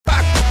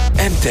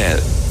Cantel,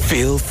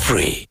 feel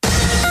free.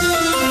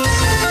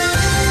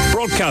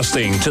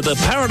 Broadcasting to the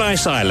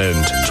Paradise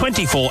Island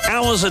 24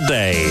 hours a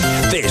day.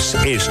 This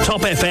is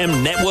Top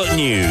FM Network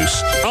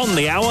News. On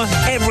the hour,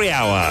 every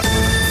hour.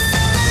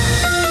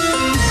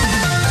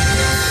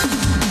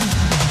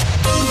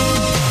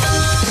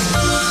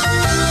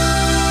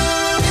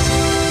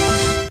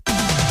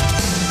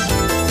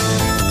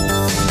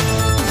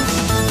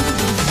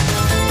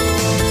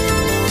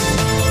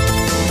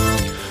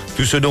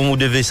 Tout ce dont vous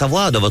devez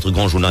savoir dans votre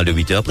grand journal de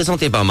 8 heures,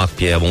 présenté par Marc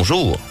Pierre.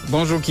 Bonjour.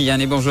 Bonjour Kylian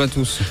et bonjour à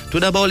tous.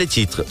 Tout d'abord, les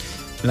titres.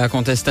 La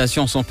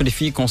contestation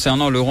s'amplifie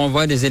concernant le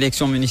renvoi des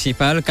élections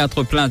municipales.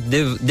 4 plaintes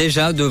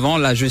déjà devant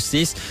la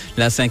justice.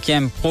 La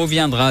cinquième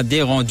proviendra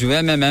des rangs du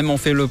MMM. On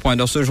fait le point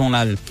dans ce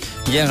journal.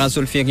 Hier à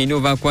Solferino,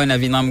 Vakwan et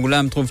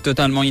Vinram trouvent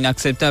totalement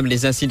inacceptables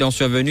les incidents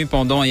survenus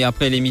pendant et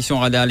après l'émission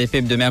Radar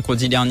l'EPEP de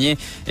mercredi dernier,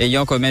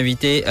 ayant comme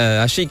invité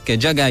Ashik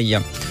Jagaï.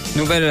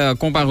 Nouvelle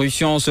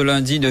comparution ce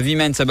lundi de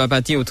Vimen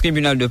Sabapati au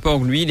tribunal de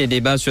Port-Louis. Les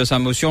débats sur sa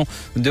motion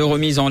de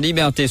remise en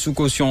liberté sous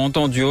caution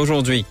entendus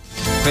aujourd'hui.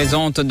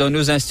 Présente dans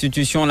nos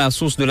institutions, la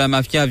source de la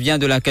mafia vient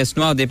de la caisse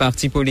noire des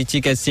partis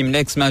politiques, estime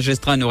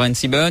l'ex-magistrat Noren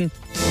Sibon.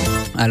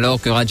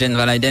 Alors que Rajen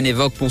Valaiden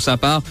évoque pour sa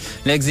part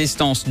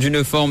l'existence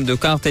d'une forme de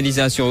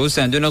cartélisation au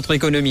sein de notre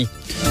économie.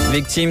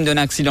 Victime d'un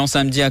accident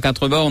samedi à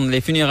 4 bornes,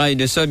 les funérailles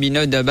de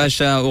Sobinod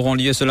Bacha auront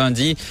lieu ce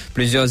lundi.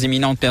 Plusieurs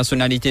éminentes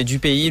personnalités du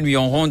pays lui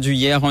ont rendu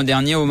hier un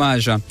dernier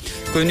hommage.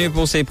 Connu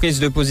pour ses prises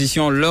de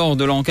position lors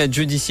de l'enquête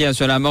judiciaire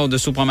sur la mort de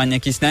Subramania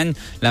Kisnen,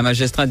 la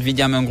magistrate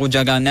Vidya Mangru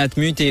Jagannath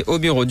mutée au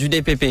bureau du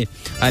DPP.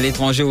 À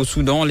l'étranger au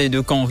Soudan, les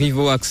deux camps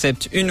rivaux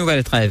acceptent une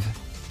nouvelle trêve.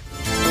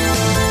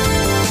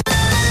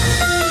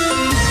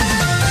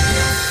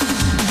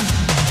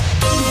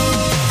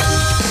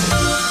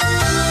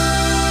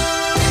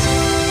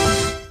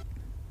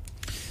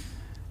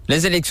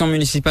 Les élections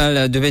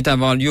municipales devaient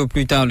avoir lieu au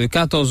plus tard le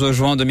 14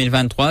 juin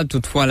 2023.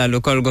 Toutefois, la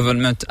Local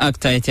Government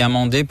Act a été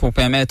amendée pour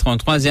permettre un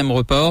troisième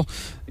report.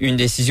 Une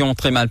décision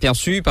très mal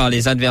perçue par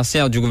les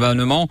adversaires du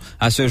gouvernement.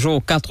 À ce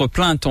jour, 4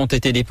 plaintes ont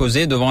été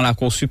déposées devant la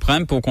Cour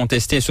suprême pour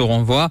contester ce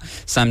renvoi.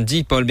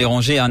 Samedi, Paul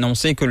Béranger a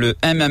annoncé que le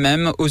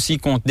MMM aussi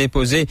compte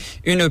déposer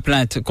une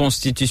plainte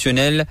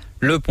constitutionnelle.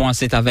 Le point,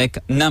 c'est avec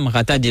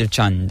Namrata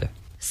Dilchand.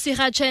 C'est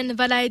Rajen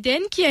Valaiden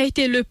qui a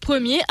été le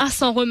premier à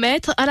s'en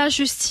remettre à la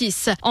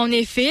justice. En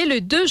effet, le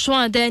 2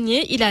 juin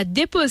dernier, il a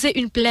déposé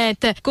une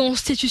plainte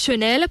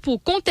constitutionnelle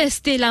pour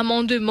contester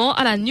l'amendement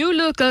à la New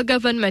Local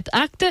Government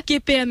Act qui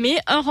permet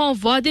un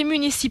renvoi des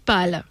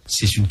municipales.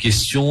 C'est une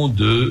question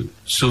de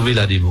sauver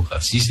la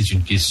démocratie, c'est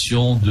une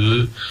question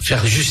de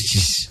faire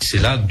justice.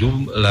 C'est là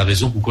d'où la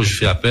raison pourquoi je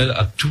fais appel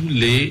à tous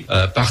les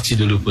partis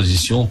de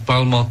l'opposition,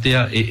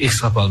 parlementaires et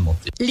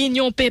extra-parlementaires.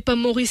 L'Union Paper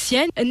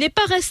mauricienne n'est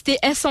pas restée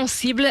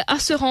insensible à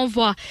ce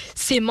renvoi.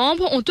 Ses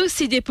membres ont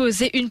aussi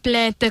déposé une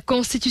plainte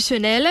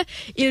constitutionnelle.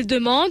 Ils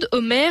demandent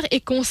aux maires et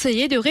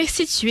conseillers de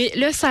restituer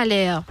le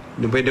salaire.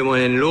 Nous pouvons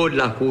demander l'ordre de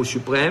la Cour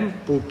suprême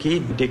pour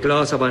qu'il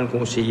déclare ça van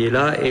conseiller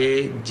là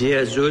et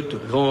dire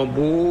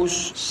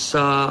rembourse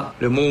ça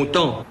le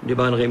montant de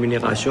bonne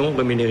rémunération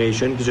que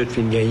vous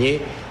fin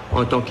gagner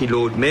en tant que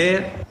l'autre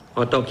maire,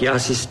 en tant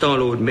qu'assistant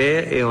l'autre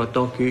maire et en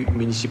tant que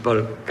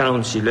municipal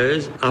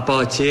councillor à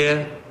partir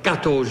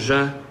 14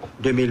 juin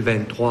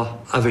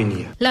 2023 à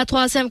venir. La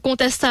troisième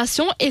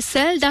contestation est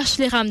celle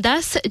d'Ashley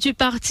Ramdas du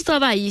Parti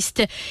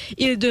travailliste.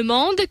 Il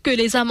demande que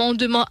les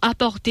amendements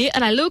apportés à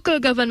la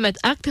Local Government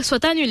Act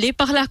soient annulés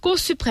par la Cour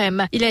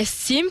suprême. Il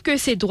estime que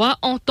ses droits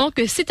en tant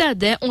que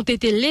citadin ont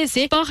été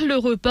lésés par le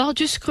report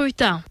du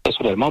scrutin.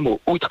 Personnellement,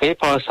 outré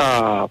par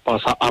sa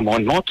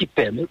amendement qui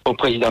permet au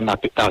président de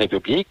la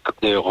République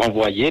de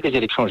renvoyer les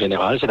élections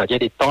générales, c'est-à-dire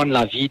d'étendre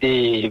la vie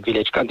des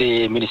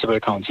municipal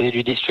council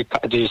et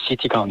du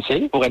city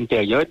council pour une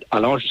période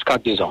allant jusqu'à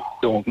 2 ans.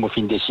 Donc, moi,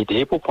 fin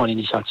décidé pour prendre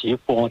l'initiative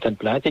pour entrer une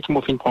plainte et que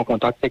moi, fin prendre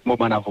contact avec mon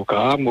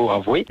avocat, moi,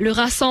 avoué. Le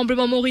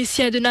rassemblement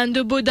mauricien de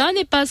Nando Boda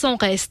n'est pas en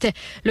reste.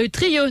 Le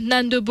trio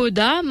Nando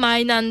Boda,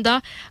 Mainanda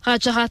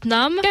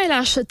Rajaratnam,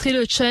 Kailash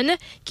Trilochen,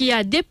 qui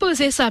a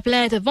déposé sa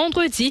plainte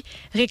vendredi,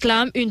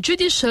 réclame une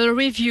judicial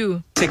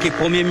review. Ce que le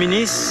Premier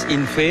ministre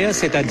fait,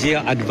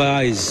 c'est-à-dire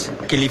advise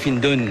qu'il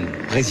donne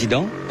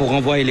président pour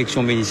renvoyer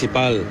l'élection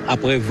municipale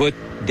après vote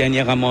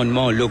dernier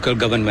amendement Local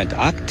Government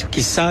Act,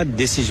 qui sa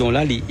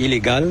décision-là est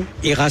illégale,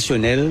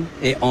 irrationnelle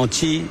et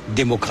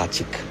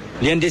antidémocratique.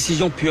 Il y a une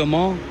décision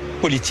purement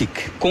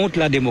politique contre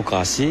la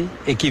démocratie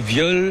et qui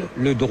viole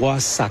le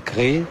droit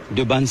sacré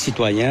de ban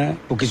citoyens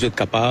pour qu'ils soient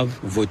capables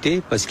de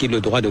voter parce que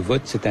le droit de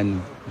vote, c'est un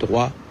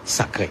droit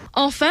sacré.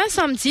 Enfin,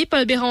 samedi,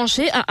 Paul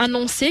Béranger a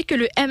annoncé que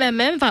le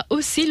MMM va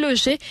aussi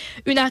loger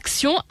une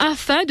action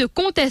afin de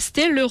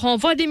contester le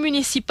renvoi des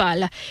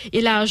municipales.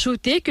 Il a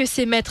ajouté que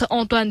c'est Maître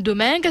Antoine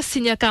Domingue,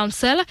 Senior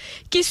Counsel,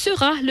 qui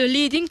sera le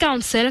leading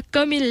counsel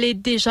comme il l'est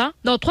déjà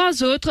dans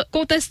 3 autres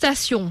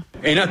contestations.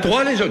 Et il y en a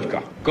 3 les autres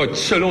cas. Quand,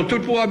 selon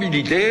toute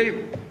probabilité,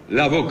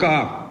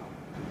 l'avocat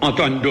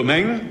Antoine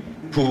Domingue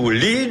pour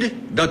lead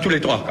dans tous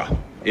les 3 cas.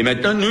 Et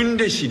maintenant, nous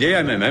décidons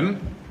à MMM.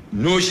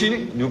 Nous aussi,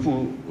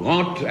 nous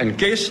rentrer une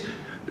caisse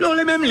dans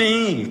les mêmes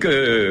lignes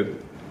que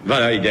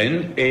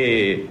Valaiden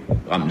et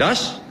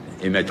Ramdas,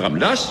 et Maître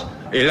Ramdas,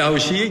 et là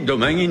aussi,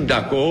 demain, il est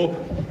d'accord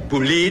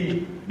pour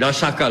l'ID dans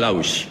ce cas-là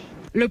aussi.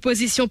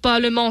 L'opposition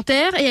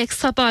parlementaire et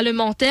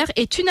extra-parlementaire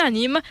est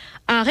unanime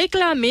à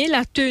réclamer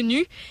la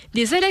tenue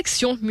des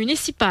élections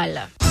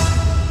municipales.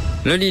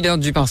 Le leader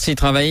du Parti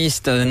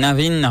travailliste,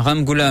 Navin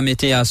Ramgoolam,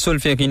 était à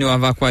Solferino à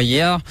Vakwa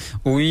hier,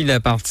 où il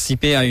a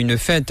participé à une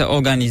fête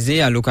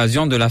organisée à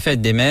l'occasion de la fête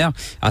des mères.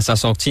 À sa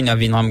sortie,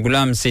 Navin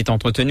Ramgoolam s'est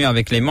entretenu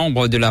avec les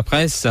membres de la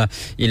presse.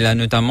 Il a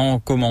notamment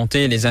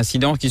commenté les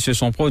incidents qui se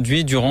sont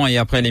produits durant et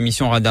après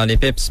l'émission Radar les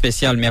Pep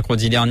spéciale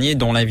mercredi dernier,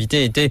 dont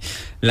l'invité était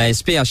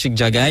l'ASP Ashik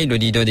Jagaï. Le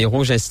leader des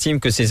Rouges estime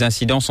que ces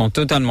incidents sont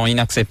totalement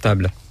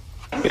inacceptables.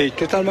 Oui,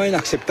 totalement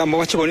inacceptable.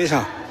 Moi, tu connais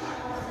ça.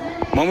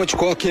 Moi, tu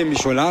crois que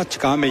l'émission là, tu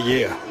as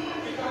meilleur.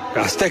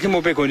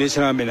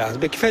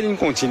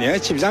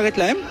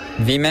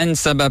 Vimen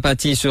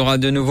Sabapati sera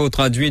de nouveau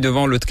traduit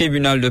devant le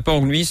tribunal de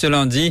Port-Louis ce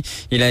lundi.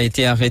 Il a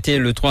été arrêté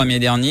le 3 mai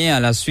dernier à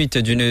la suite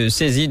d'une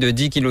saisie de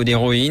 10 kilos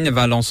d'héroïne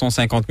valant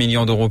 150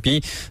 millions de roupies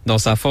dans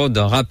sa Ford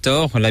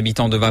Raptor.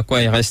 L'habitant de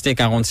Vakwa est resté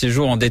 46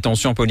 jours en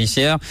détention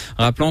policière.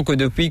 Rappelons que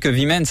depuis que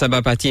Vimen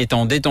Sabapati est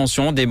en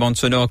détention, des bandes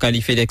sonores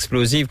qualifiées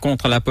d'explosives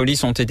contre la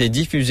police ont été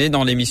diffusées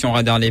dans l'émission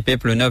Radar les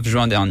Pep le 9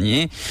 juin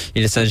dernier.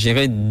 Il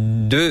s'agirait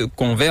de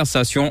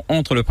conversations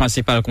entre le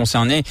principal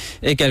concerné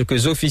et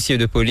quelques officiers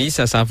de police,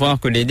 à savoir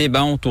que les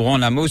débats entourant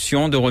la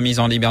motion de remise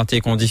en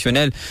liberté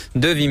conditionnelle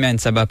de Vimen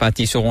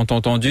Sabapati seront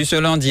entendus ce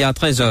lundi à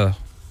 13h.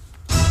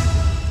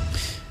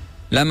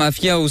 La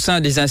mafia au sein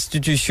des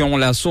institutions.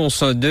 La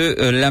source de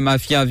la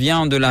mafia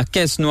vient de la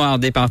caisse noire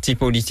des partis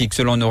politiques.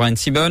 Selon Noren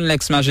Sibon,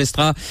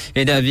 l'ex-magistrat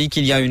est d'avis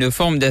qu'il y a une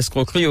forme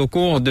d'escroquerie au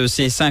cours de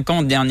ces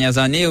 50 dernières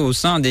années au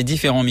sein des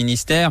différents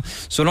ministères.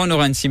 Selon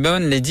Noren Sibon,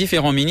 les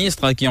différents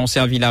ministres qui ont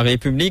servi la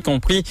République ont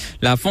pris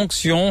la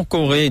fonction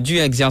qu'aurait dû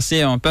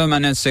exercer un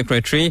permanent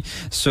secretary.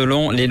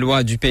 Selon les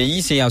lois du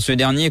pays, c'est à ce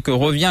dernier que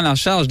revient la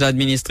charge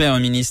d'administrer un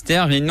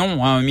ministère et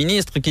non à un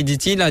ministre qui,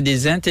 dit-il, a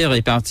des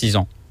intérêts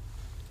partisans.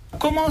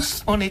 Comment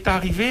on est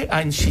arrivé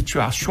à une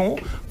situation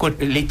que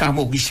l'État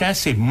mauricien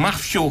s'est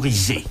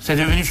mafiorisé? C'est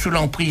devenu sous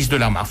l'emprise de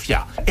la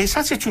mafia. Et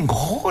ça, c'est une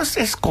grosse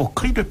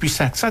escroquerie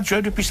ça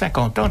dure depuis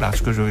 50 ans, là,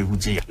 ce que je vais vous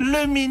dire.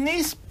 Le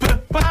ministre peut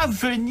pas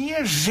venir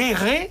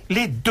gérer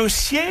les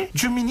dossiers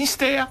du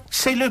ministère.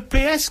 C'est le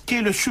PS qui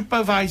est le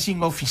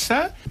supervising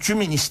officer du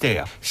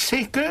ministère.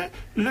 C'est que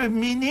le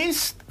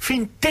ministre fait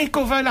une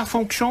take-over la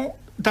fonction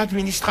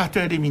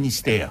d'administrateur des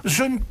ministères.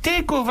 Je ne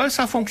take over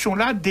sa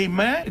fonction-là des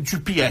mains du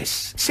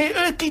PS. C'est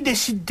eux qui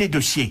décident des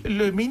dossiers.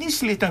 Le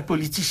ministre, il est un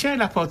politicien,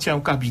 il appartient au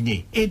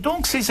cabinet. Et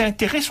donc, ses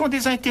intérêts sont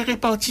des intérêts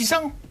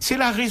partisans. C'est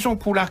la raison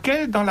pour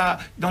laquelle,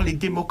 dans les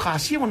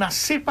démocraties, on a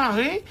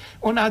séparé,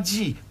 on a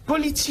dit,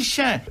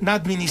 politicien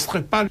n'administre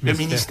pas le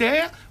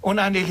ministère, on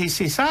a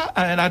laissé ça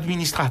à un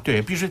administrateur.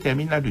 Et puis, je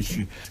termine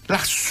là-dessus. La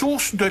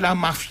source de la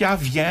mafia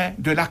vient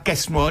de la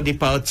caisse noire des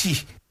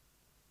partis.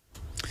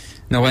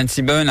 Noren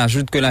Sibon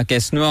ajoute que la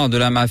caisse noire de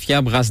la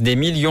mafia brasse des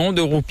millions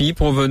de roupies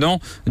provenant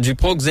du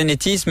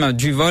proxénétisme,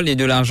 du vol et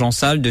de l'argent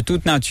sale de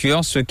toute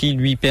nature, c'est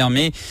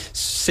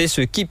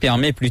ce qui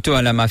permet plutôt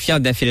à la mafia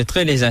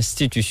d'infiltrer les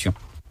institutions.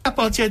 À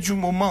partir du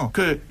moment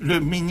que le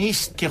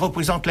ministre qui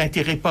représente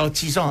l'intérêt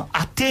partisan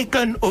a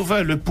taken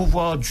over le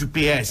pouvoir du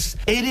PS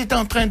et il est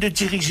en train de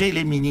diriger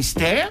les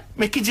ministères,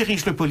 mais qui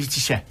dirige le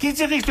politicien? Qui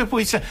dirige le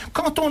politicien?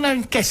 Quand on a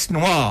une caisse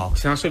noire...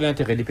 C'est un seul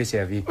intérêt, les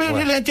PCAV. Oui,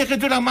 ouais. L'intérêt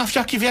de la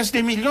mafia qui verse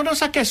des millions dans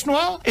sa caisse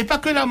noire, et pas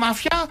que la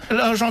mafia,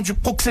 l'argent du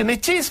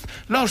proxénétisme,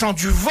 l'argent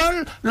du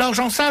vol,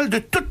 l'argent sale de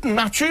toute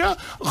nature,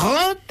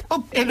 rentre,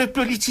 et le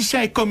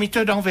politicien est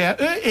committed envers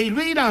eux, et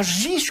lui, il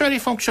agit sur les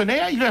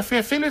fonctionnaires, il a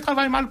fait le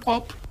travail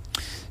malpropre.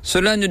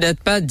 Cela ne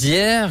date pas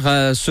d'hier,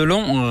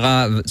 selon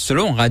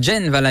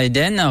Rajen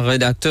Valaiden,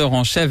 rédacteur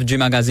en chef du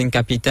magazine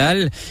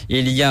Capital.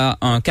 Il y a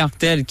un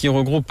cartel qui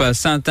regroupe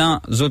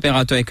certains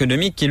opérateurs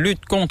économiques qui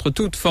luttent contre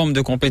toute forme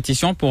de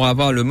compétition pour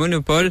avoir le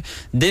monopole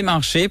des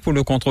marchés pour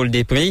le contrôle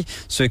des prix,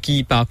 ce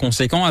qui, par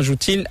conséquent,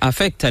 ajoute-t-il,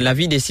 affecte la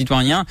vie des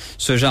citoyens.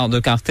 Ce genre de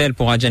cartel,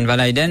 pour Rajen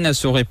Valaiden,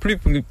 serait plus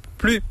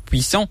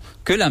puissant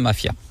que la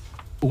mafia.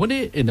 On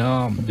est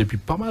énorme depuis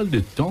pas mal de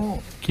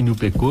temps qui nous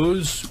fait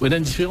cause. On a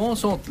une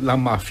différence entre la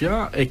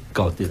mafia et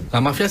cartel.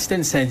 La mafia, c'est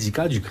un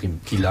syndicat du crime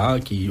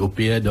qui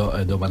opère dans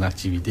une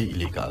activité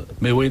illégale.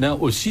 Mais on a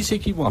aussi ce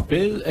qu'on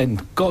appelle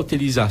une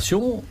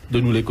cartélisation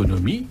de nous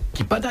l'économie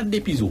qui pas date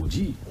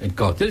d'épisodie. Un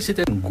cartel, c'est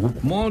un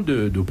groupement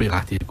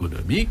d'opérateurs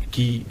économiques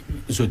qui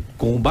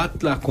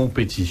combattent la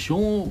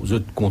compétition,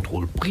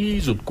 contrôlent le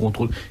prix,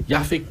 qui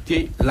affectent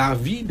la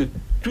vie de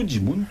tout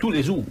le monde, tous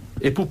les jours.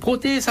 Et pour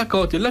protéger sa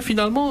cartel, là,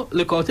 finalement,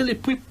 le cartel est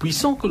plus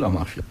puissant que la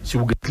mafia. Si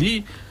vous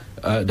regardez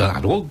dans la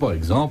drogue, par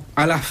exemple,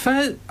 à la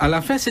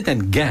fin, c'est un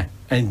gain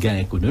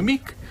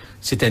économique,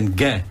 c'est un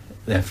gain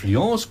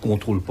d'influence,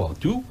 contrôle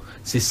partout.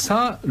 C'est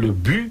ça le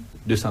but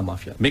de sa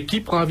mafia. Mais qui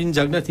prend une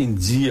diagnostic et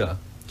dire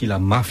que la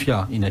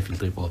mafia est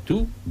infiltrée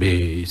partout,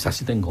 ben, ça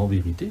c'est une grande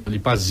vérité. Les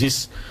pas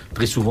ZIS,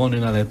 très souvent,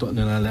 on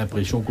a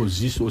l'impression qu'on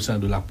ZIS au sein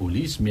de la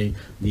police, mais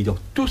dans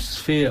toutes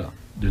sphères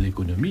de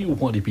l'économie, on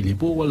prend depuis les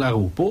pauvres,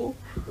 l'aéroport,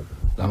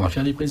 la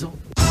mafia est présente.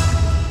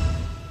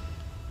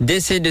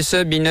 Décès de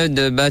ce Binod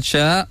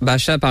Bacha,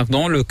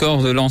 le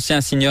corps de l'ancien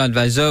senior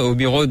advisor au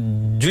bureau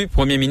du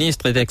Premier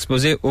ministre est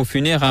exposé au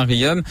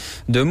funérarium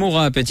de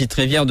Moura à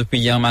Petite-Rivière depuis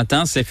hier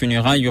matin. Ces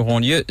funérailles auront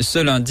lieu ce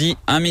lundi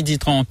à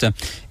 12h30.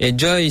 Et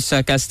Joyce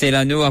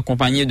Castellano,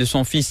 accompagnée de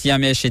son fils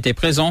Yamesh, était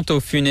présente au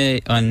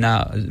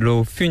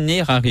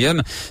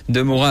funérarium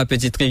de Moura à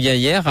Petite-Rivière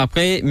hier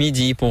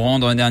après-midi pour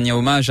rendre un dernier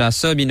hommage à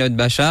ce Binod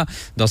Bacha.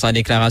 Dans sa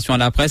déclaration à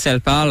la presse,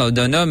 elle parle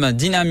d'un homme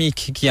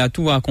dynamique qui a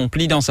tout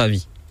accompli dans sa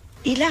vie.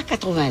 Il a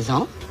 80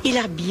 ans, il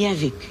a bien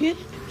vécu,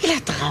 il a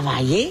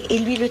travaillé, et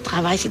lui, le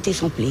travail, c'était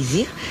son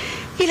plaisir.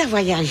 Il a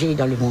voyagé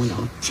dans le monde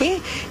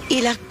entier,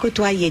 il a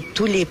côtoyé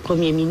tous les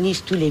premiers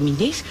ministres, tous les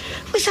ministres.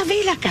 Vous savez,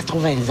 il a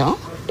 80 ans,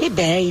 et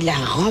il a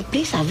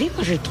rempli sa vie,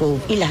 moi je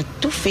trouve. Il a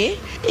tout fait,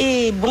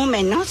 et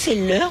maintenant, c'est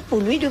l'heure pour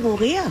lui de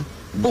mourir.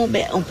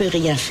 On peut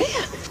rien faire,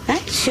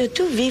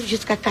 surtout vivre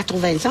jusqu'à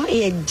 80 ans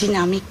et être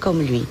dynamique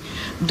comme lui.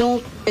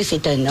 Donc,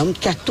 c'est un homme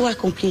qui a tout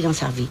accompli dans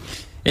sa vie.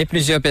 Et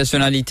plusieurs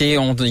personnalités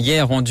ont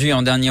hier rendu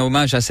un dernier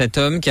hommage à cet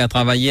homme qui a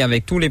travaillé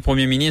avec tous les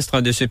premiers ministres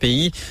de ce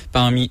pays.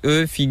 Parmi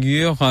eux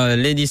figurent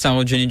Lady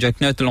Sarojini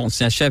Jacknut,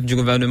 l'ancien chef du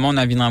gouvernement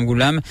Navin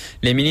Ramgoolam,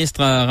 les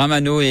ministres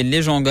Ramano et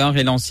Lejongar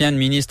et l'ancienne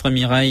ministre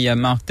Mireille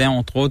Martin,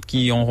 entre autres,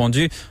 qui ont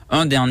rendu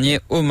un dernier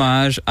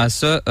hommage à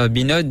ce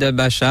Binod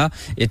Bacha.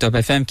 Et Top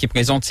FM qui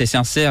présente ses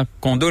sincères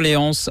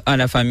condoléances à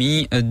la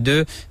famille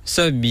de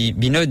ce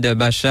Binod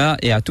Bacha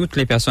et à toutes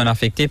les personnes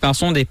affectées par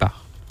son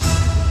départ.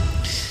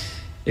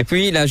 Et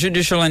puis, la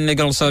Judicial and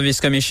Legal Service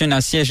Commission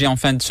a siégé en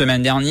fin de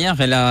semaine dernière.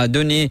 Elle a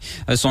donné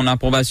son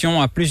approbation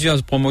à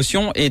plusieurs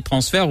promotions et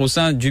transferts au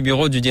sein du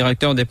bureau du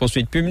directeur des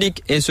poursuites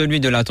publiques et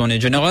celui de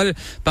l'Attorney General.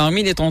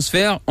 Parmi les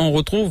transferts, on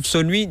retrouve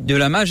celui de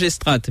la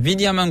magistrate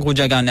Vidya Mangrou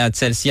Jagannath,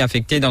 celle-ci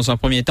affectée dans un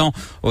premier temps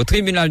au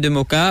tribunal de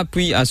Moka,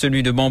 puis à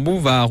celui de Bambou,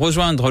 va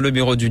rejoindre le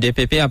bureau du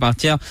DPP à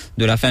partir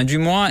de la fin du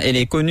mois. Elle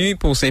est connue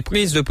pour ses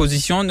prises de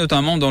position,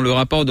 notamment dans le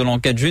rapport de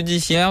l'enquête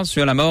judiciaire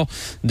sur la mort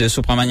de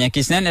Subramania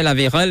Krishnan. Elle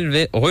avait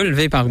relevé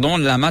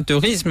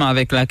l'amateurisme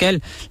avec laquelle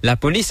la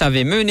police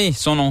avait mené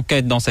son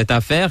enquête dans cette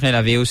affaire. Elle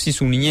avait aussi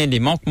souligné les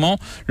manquements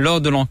lors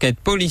de l'enquête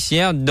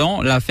policière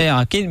dans l'affaire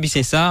Akil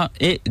Bissessar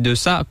et de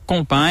sa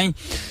compagne.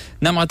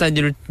 Namrata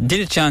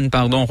Dilchan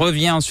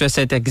revient sur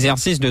cet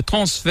exercice de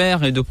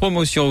transfert et de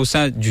promotion au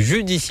sein du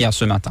judiciaire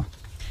ce matin.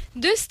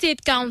 Deux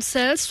State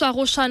Council, soit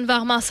Roshan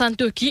Varma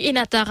Santoki et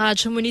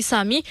Nataraj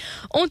Munisami,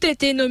 ont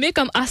été nommés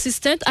comme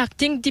Assistant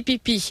Acting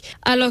DPP,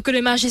 alors que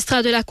le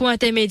magistrat de la Cour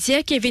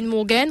intermédiaire, Kevin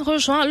Morgan,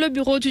 rejoint le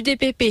bureau du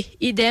DPP.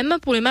 Idem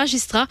pour le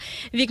magistrat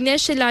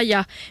Vignesh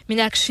Elaya.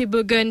 Minakshi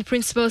Bogan,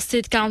 Principal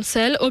State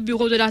Council au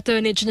bureau de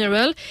l'Attorney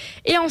General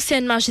et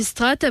ancienne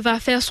magistrate, va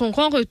faire son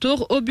grand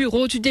retour au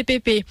bureau du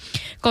DPP.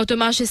 Quant aux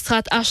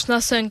magistrates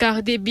Ashna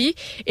Sankar Debi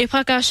et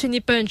Prakashini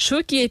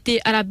Panchu, qui étaient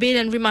à la Bail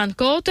and Remand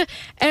Court,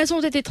 elles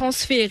ont été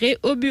transféré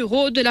au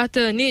bureau de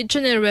l'Attorney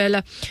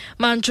General.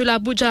 Manjula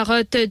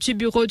Bujarot du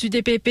bureau du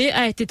DPP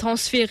a été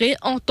transféré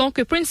en tant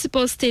que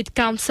Principal State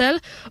Counsel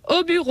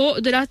au bureau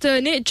de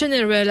l'Attorney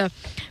General.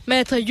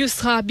 Maître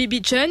Yusra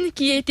Bibijan,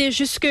 qui était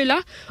jusque-là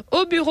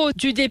au bureau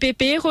du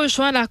DPP,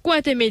 rejoint la Cour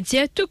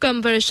intermédiaire, tout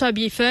comme Versha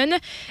Bifen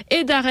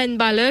et Darren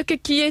Balak,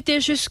 qui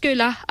était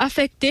jusque-là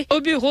affectés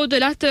au bureau de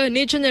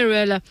l'Attorney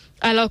General.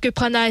 Alors que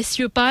Pranay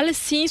Siupal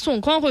signe son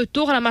grand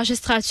retour à la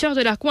magistrature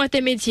de la Cour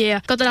intermédiaire.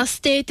 Quant à la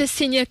State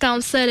Senior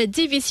Counsel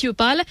Divi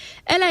Siupal,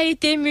 elle a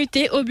été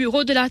mutée au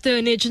bureau de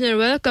l'Attorney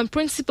General comme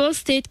Principal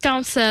State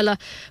Counsel.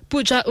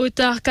 Pooja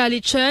Uttar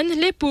Kalichan,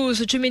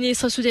 l'épouse du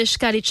ministre Sudesh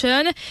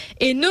Kalichan,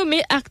 est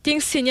nommée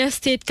Acting Senior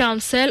State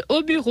Counsel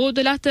au bureau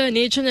de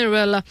l'Attorney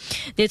General.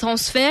 Des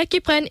transferts qui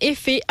prennent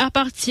effet à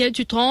partir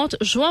du 30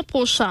 juin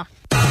prochain.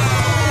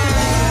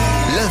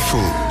 L'info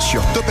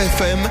sur Top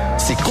FM,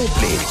 c'est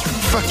complet,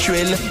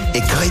 factuel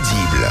et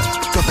crédible.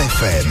 Top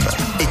FM,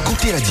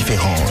 écoutez la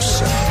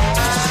différence.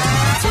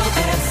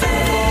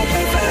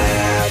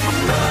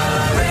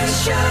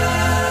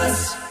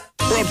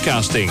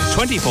 Broadcasting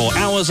 24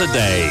 hours a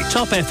day.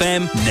 Top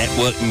FM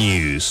Network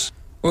News.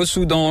 Au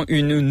Soudan,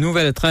 une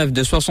nouvelle trêve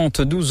de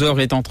 72 heures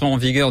est entrée en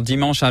vigueur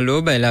dimanche à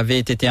l'aube. Elle avait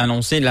été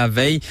annoncée la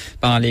veille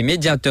par les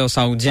médiateurs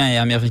saoudiens et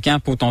américains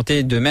pour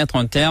tenter de mettre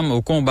un terme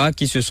aux combats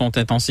qui se sont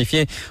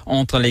intensifiés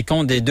entre les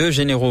camps des deux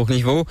généraux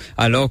rivaux,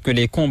 alors que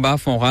les combats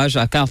font rage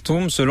à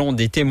Khartoum selon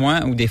des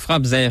témoins où des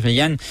frappes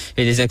aériennes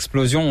et des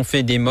explosions ont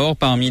fait des morts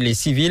parmi les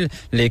civils.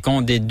 Les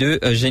camps des deux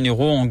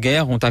généraux en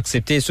guerre ont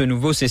accepté ce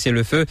nouveau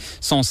cessez-le-feu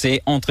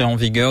censé entrer en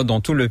vigueur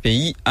dans tout le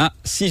pays à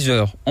 6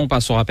 heures. On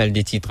passe au rappel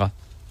des titres.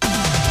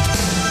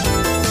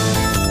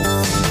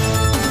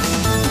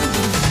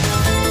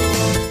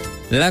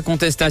 La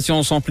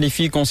contestation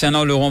s'amplifie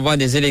concernant le renvoi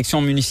des élections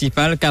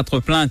municipales.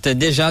 4 plaintes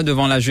déjà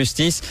devant la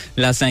justice.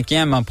 La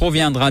 5e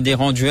proviendra des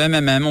rangs du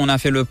MMM. On a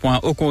fait le point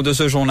au cours de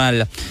ce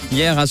journal.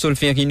 Hier, à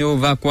Solferino,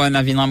 Vakwa,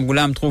 Navin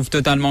Ramgoolam trouve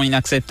totalement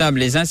inacceptable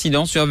les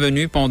incidents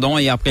survenus pendant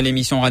et après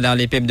l'émission Radar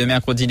les Pep de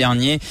mercredi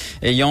dernier,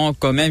 ayant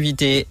comme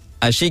invité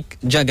Ashik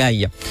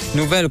Jagaï.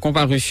 Nouvelle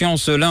comparution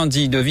ce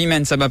lundi de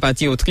Vimen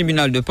Sabapati au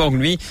tribunal de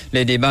Port-Louis.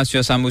 Les débats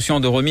sur sa motion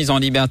de remise en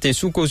liberté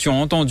sous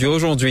caution entendus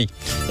aujourd'hui.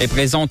 Et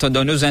présente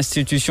dans nos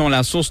institutions,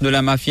 la source de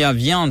la mafia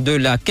vient de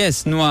la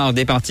caisse noire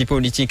des partis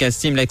politiques,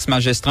 estime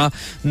l'ex-magistrat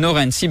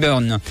Noren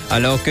Siburn.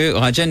 Alors que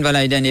Rajen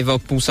Valaiden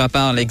évoque pour sa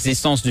part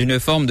l'existence d'une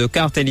forme de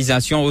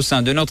cartélisation au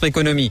sein de notre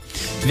économie.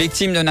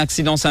 Victime d'un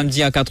accident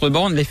samedi à 4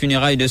 bornes, les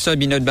funérailles de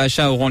Sobinot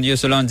Bacha auront lieu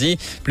ce lundi.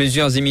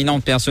 Plusieurs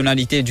éminentes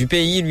personnalités du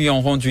pays lui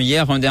ont rendu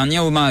hier un dernier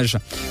hommage.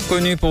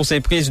 Connu pour ses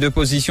prises de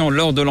position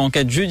lors de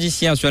l'enquête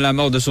judiciaire sur la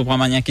mort de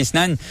Subramanian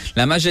Krishnan,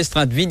 la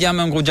magistrate Vidya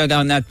Mangru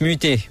Jagannath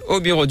mutée au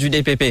bureau du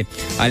DPP.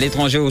 À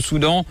l'étranger au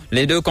Soudan,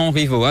 les deux camps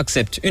rivaux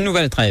acceptent une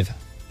nouvelle trêve.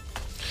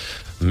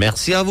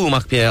 Merci à vous,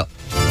 Marc-Pierre.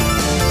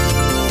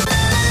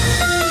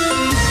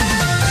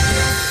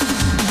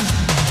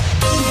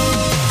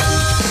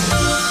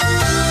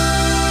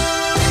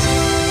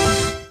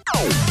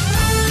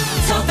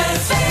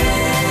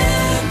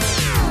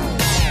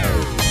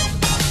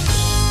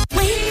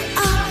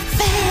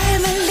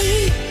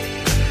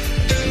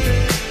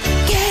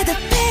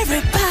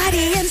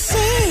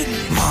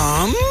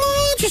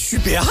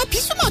 Super happy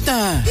ce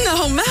matin.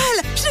 Normal,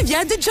 je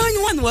viens de Join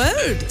One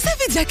World. Ça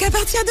veut dire qu'à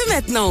partir de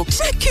maintenant,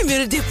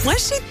 j'accumule des points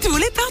chez tous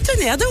les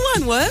partenaires de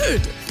One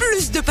World.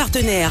 Plus de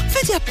partenaires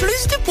veut dire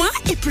plus de points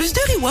et plus de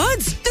rewards.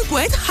 De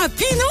quoi être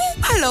happy,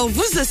 non? Alors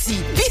vous aussi,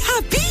 be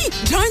happy.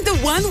 Join the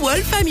One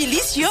World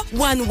Family sur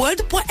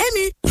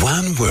oneworld.mu.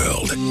 One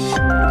World.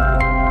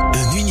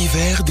 Un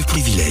univers de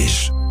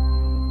privilèges.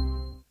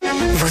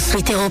 Vous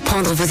souhaitez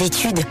reprendre vos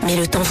études, mais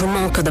le temps vous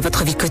manque dans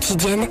votre vie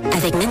quotidienne?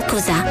 Avec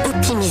Mencosa,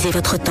 optimisez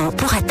votre temps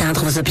pour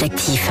atteindre vos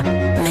objectifs.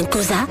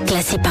 Mencosa,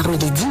 classé parmi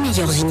les 10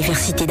 meilleures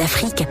universités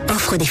d'Afrique,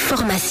 offre des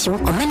formations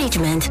en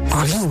management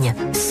en ligne.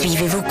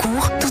 Suivez vos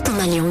cours tout en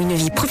alliant une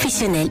vie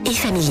professionnelle et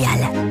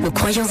familiale. Nous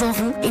croyons en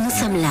vous et nous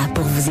sommes là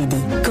pour vous aider.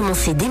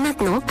 Commencez dès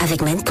maintenant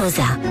avec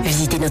Mencosa.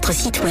 Visitez notre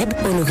site web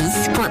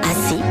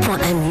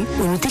honoris.ac.mu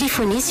ou nous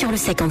téléphonez sur le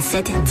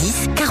 57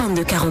 10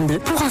 42 42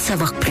 pour en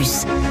savoir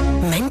plus.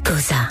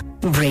 Mencosa,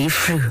 brave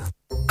through.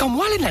 Quand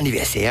moi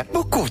l'anniversaire,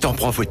 beaucoup t'en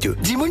prend photo.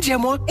 Dis-moi, dis à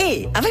moi,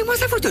 hey, avec-moi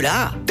sa photo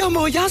là. Dans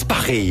mon mariage,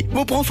 pareil.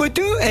 Vous prend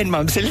photo, et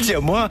mademoiselle dit à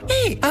moi,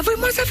 hey,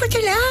 avec-moi sa photo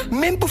là.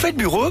 Même pour faire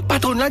bureau,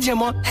 patronat dit à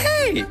moi,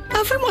 hey,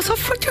 avec-moi sa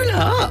photo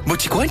là. Moi,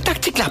 tu crois une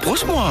tactique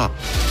l'approche, moi.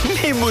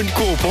 Mais mon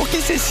comprend que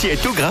c'est si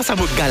tout grâce à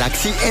votre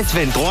Galaxy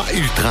S23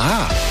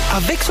 Ultra.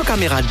 Avec son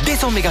caméra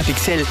 200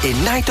 mégapixels et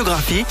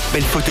nightography,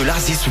 belle photo là,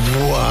 c'est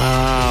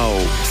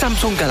waouh.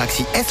 Samsung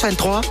Galaxy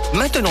S23,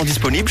 maintenant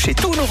disponible chez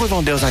tous nos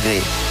revendeurs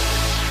agréés.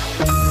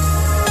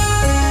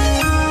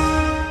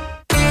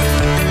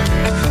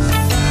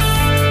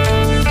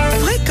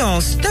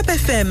 Fréquence Top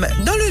FM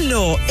dans le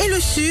nord et le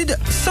sud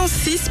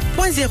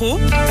 106.0,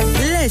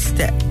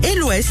 l'est et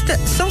l'ouest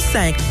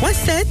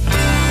 105.7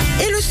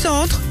 et le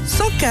centre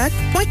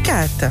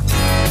 104.4.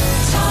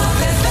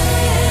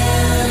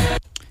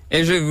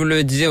 Et je vous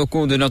le disais au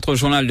cours de notre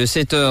journal de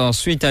 7 heures,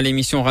 suite à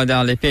l'émission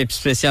Radar les PEP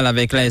spéciale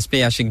avec l'ASP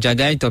Ashik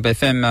Jagaï, Top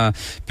FM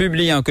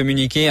publie un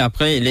communiqué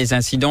après les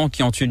incidents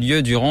qui ont eu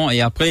lieu durant et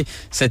après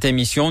cette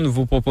émission. Nous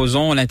vous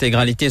proposons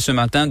l'intégralité ce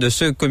matin de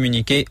ce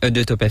communiqué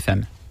de Top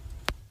FM.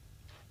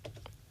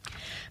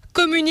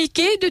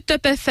 Communiqué de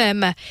Top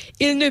FM.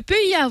 Il ne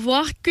peut y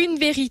avoir qu'une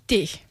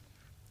vérité.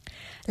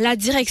 La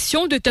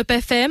direction de Top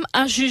FM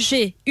a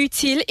jugé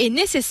utile et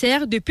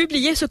nécessaire de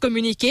publier ce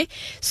communiqué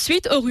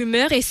suite aux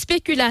rumeurs et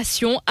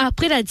spéculations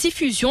après la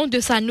diffusion de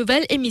sa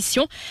nouvelle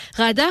émission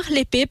Radar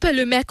les Pipes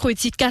le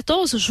mercredi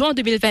 14 juin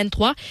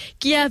 2023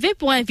 qui avait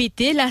pour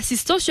invité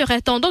l'assistant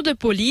surintendant de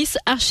police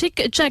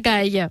Ashik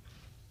Jagaï.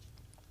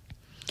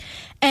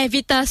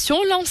 Invitation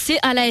lancée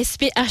à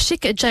l'ASP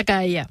Ashik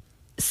Jagaï.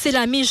 C'est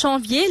la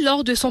mi-janvier,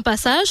 lors de son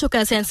passage au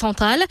caserne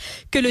centrale,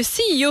 que le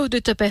CEO de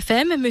Top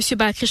FM, M.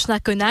 Balakrishna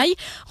Konai,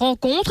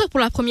 rencontre pour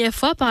la première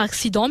fois par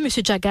accident M.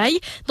 Jagaï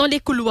dans les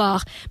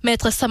couloirs.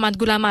 Maître Samad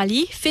Ghulam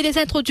Ali fait des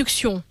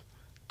introductions.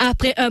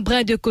 Après un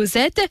brin de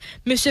causette,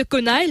 M.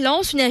 Konai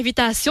lance une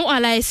invitation à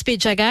l'ASP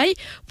Jagaï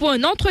pour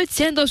un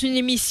entretien dans une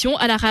émission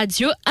à la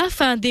radio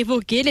afin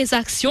d'évoquer les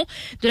actions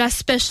de la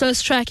Special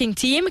Tracking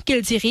Team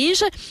qu'il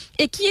dirige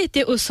et qui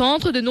était au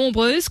centre de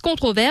nombreuses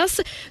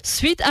controverses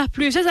suite à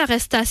plusieurs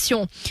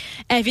arrestations.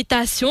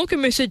 Invitation que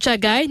M.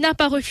 Jagaï n'a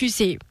pas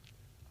refusée.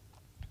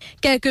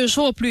 Quelques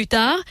jours plus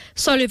tard,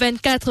 soit le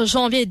 24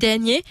 janvier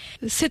dernier,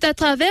 c'est à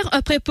travers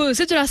un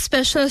préposé de la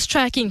Special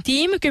Tracking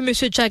Team que M.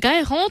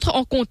 Jagaï rentre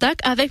en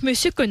contact avec M.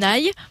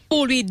 Konai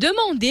pour lui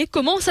demander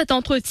comment cet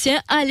entretien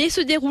allait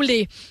se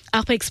dérouler.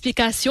 Après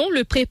explication,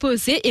 le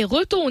préposé est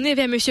retourné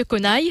vers M.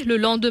 Konai le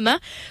lendemain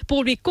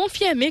pour lui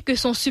confirmer que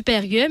son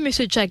supérieur, M.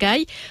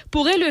 Jagaï,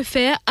 pourrait le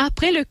faire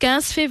après le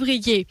 15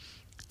 février.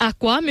 À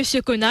quoi M.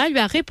 Konai lui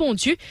a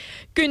répondu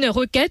qu'une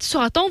requête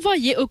sera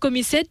envoyée au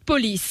commissaire de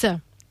police.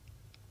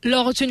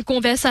 Lors d'une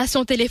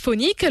conversation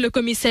téléphonique, le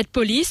commissaire de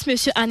police, M.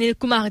 Anil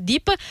Kumar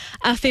Deep,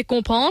 a fait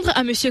comprendre à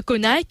M.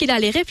 Konai qu'il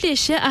allait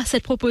réfléchir à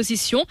cette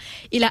proposition.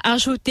 Il a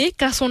ajouté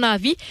qu'à son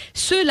avis,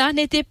 cela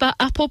n'était pas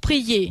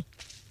approprié.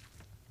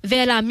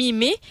 Vers la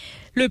mi-mai,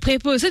 Le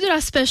préposé de la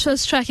Special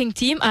Tracking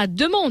Team a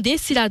demandé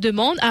si la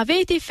demande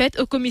avait été faite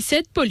au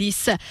commissaire de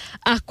police,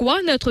 à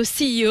quoi notre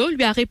CEO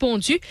lui a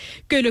répondu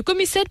que le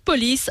commissaire de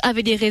police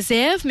avait des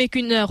réserves mais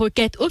qu'une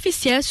requête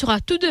officielle sera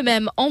tout de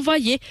même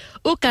envoyée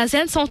aux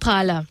casernes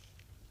centrales.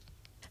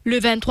 Le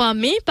 23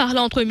 mai, par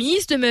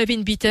l'entremise de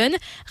Mervyn Beaton,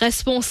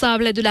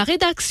 responsable de la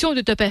rédaction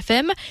de Top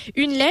FM,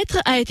 une lettre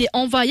a été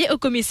envoyée au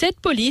commissaire de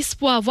police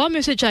pour avoir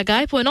M.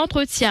 Jagai pour un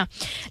entretien.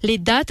 Les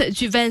dates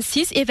du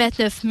 26 et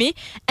 29 mai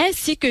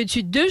ainsi que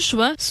du 2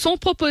 juin sont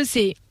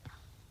proposées.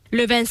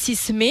 Le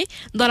 26 mai,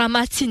 dans la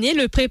matinée,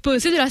 le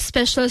préposé de la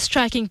Special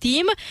Tracking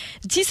Team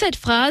dit cette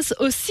phrase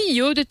au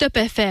CEO de Top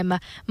FM.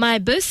 My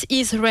bus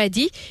is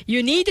ready.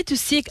 You need to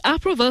seek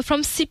approval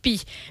from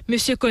CP.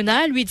 Monsieur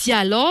Connard lui dit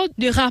alors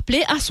de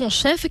rappeler à son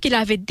chef qu'il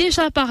avait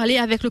déjà parlé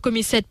avec le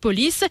commissaire de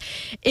police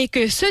et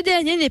que ce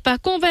dernier n'est pas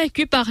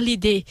convaincu par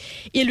l'idée.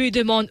 Il lui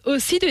demande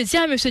aussi de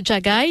dire à Monsieur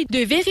Jagai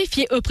de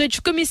vérifier auprès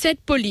du commissaire de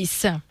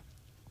police.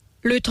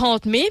 Le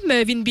 30 mai,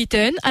 Mervyn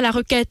Beaton, à la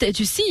requête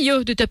du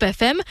CEO de Top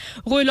FM,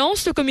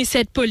 relance le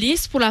commissaire de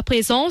police pour la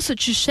présence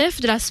du chef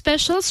de la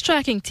Special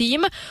Tracking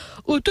Team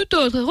ou tout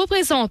autre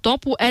représentant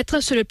pour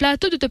être sur le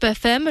plateau de Top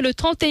FM le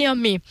 31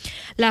 mai.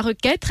 La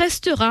requête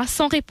restera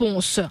sans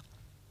réponse.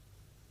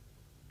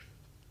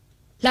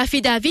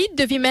 L'affidavit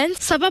de Vimen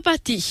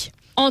Sabapati.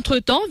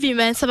 Entre-temps,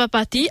 Vimen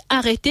Sabapati,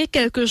 arrêté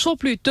quelques jours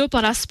plus tôt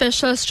par la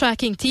Special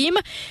Tracking Team,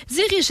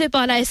 dirigée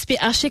par l'ASP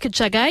Ashik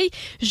Jagai,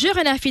 jure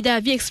un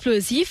affidavit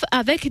explosif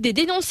avec des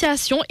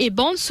dénonciations et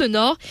bandes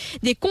sonores,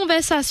 des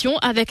conversations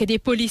avec des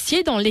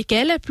policiers dans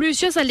lesquelles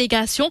plusieurs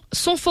allégations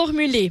sont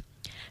formulées.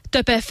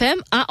 Top FM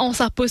a en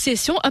sa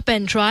possession un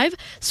pendrive,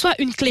 soit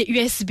une clé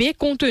USB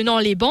contenant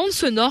les bandes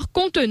sonores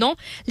contenant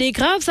les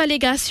graves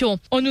allégations.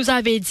 On nous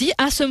avait dit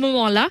à ce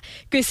moment-là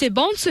que ces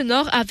bandes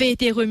sonores avaient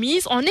été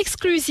remises en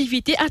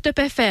exclusivité à Top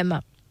FM.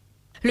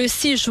 Le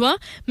 6 juin,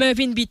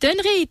 Mervyn Beaton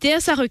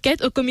réitère sa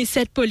requête au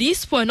commissaire de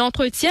police pour un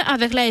entretien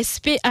avec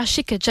l'ASP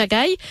Ashik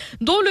Jagai,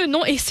 dont le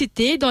nom est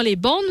cité dans les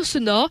bandes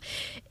sonores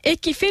et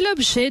qui fait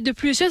l'objet de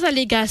plusieurs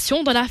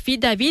allégations dans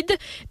l'affidavit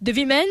de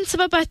Vimen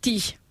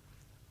Sabapati.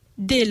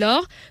 Dès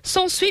lors,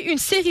 s'ensuit une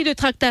série de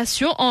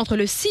tractations entre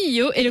le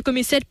CEO et le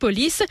commissaire de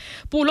police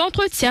pour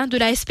l'entretien de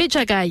l'ASP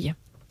Jagai.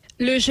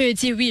 Le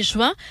jeudi 8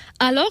 juin,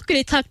 alors que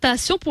les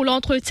tractations pour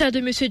l'entretien de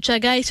M.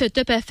 Jagai sur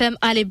Top FM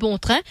allaient bon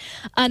train,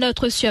 à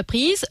notre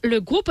surprise,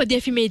 le groupe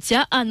Défi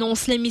Média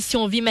annonce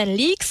l'émission Vimen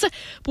Leaks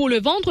pour le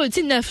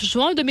vendredi 9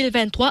 juin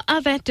 2023 à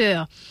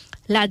 20h.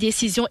 La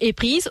décision est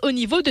prise au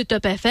niveau de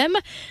Top FM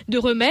de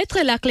remettre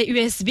la clé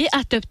USB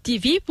à Top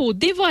TV pour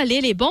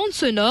dévoiler les bandes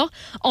sonores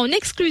en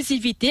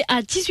exclusivité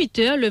à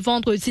 18h le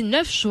vendredi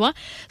 9 juin,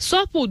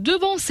 soit pour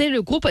devancer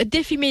le groupe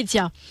Défi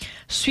Média.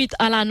 Suite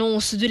à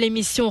l'annonce de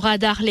l'émission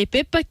Radar les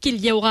Pep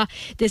qu'il y aura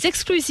des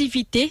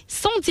exclusivités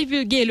sans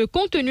divulguer le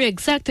contenu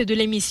exact de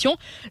l'émission,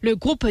 le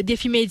groupe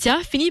Défi Média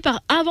finit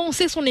par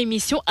avancer son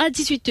émission à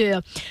 18h,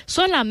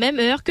 soit la même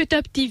heure que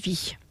Top TV.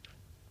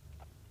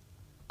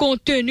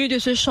 Compte tenu de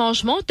ce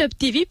changement, Top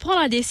TV prend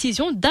la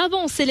décision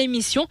d'avancer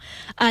l'émission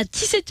à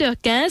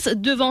 17h15,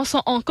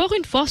 devançant encore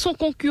une fois son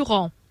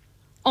concurrent.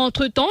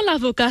 Entre-temps,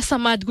 l'avocat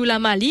Samad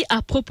Goulamali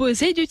a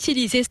proposé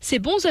d'utiliser ses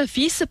bons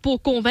offices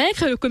pour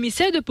convaincre le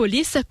commissaire de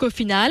police qu'au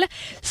final,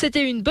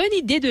 c'était une bonne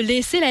idée de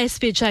laisser la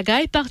SP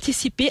Jagai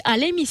participer à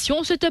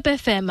l'émission sur Top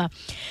FM.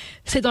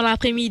 C'est dans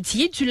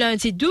l'après-midi du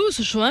lundi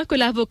 12 juin que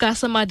l'avocat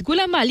Samad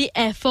Goulamali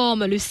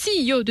informe le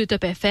CEO de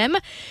Top FM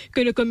que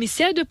le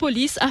commissaire de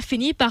police a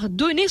fini par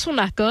donner son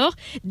accord,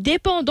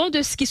 dépendant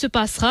de ce qui se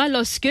passera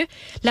lorsque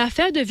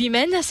l'affaire de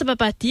Vimen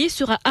Sabapati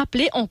sera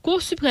appelée en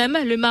Cour suprême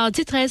le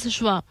mardi 13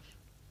 juin.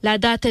 La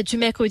date du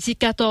mercredi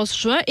 14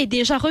 juin est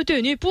déjà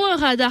retenue pour un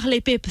radar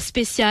LEPEP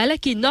spécial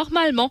qui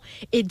normalement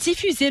est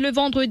diffusé le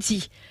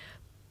vendredi.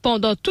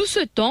 Pendant tout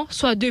ce temps,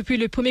 soit depuis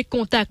le premier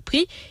contact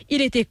pris,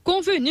 il était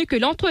convenu que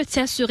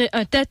l'entretien serait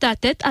un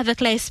tête-à-tête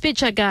avec la SP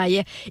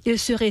Jagai. Il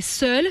serait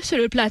seul sur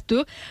le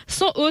plateau,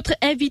 sans autre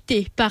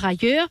invité. Par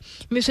ailleurs,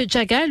 M.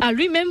 Jagai a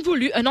lui-même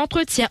voulu un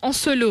entretien en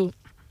solo.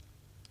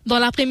 Dans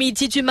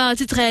l'après-midi du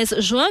mardi 13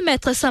 juin,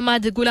 Maître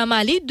Samad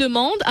Goulamali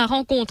demande à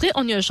rencontrer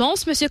en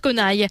urgence M.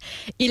 Konaï.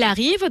 Il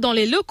arrive dans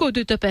les locaux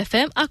de Top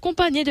FM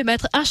accompagné de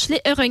Maître Ashley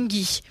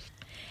Erungi.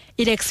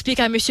 Il explique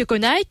à M.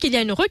 Konaï qu'il y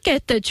a une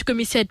requête du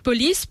commissaire de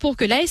police pour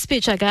que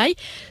l'ASP Jagai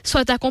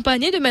soit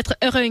accompagné de Maître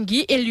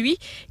Erungi et lui,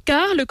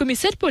 car le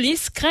commissaire de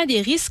police craint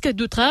des risques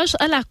d'outrage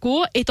à la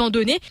cour étant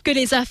donné que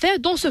les affaires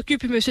dont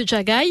s'occupe M.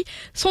 Jagai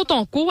sont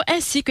en cours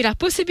ainsi que la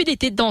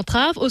possibilité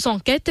d'entrave aux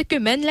enquêtes que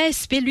mène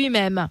l'ASP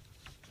lui-même.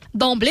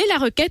 D'emblée, la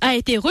requête a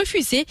été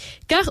refusée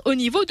car au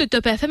niveau de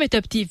Top FM et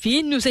Top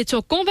TV, nous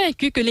étions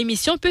convaincus que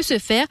l'émission peut se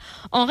faire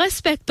en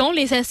respectant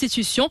les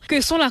institutions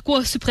que sont la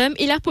Cour suprême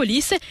et la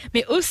police,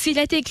 mais aussi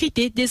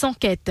l'intégrité des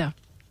enquêtes.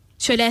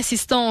 Sur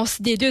l'insistance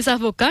des deux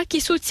avocats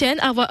qui soutiennent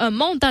avoir un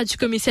mandat du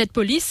commissaire de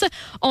police,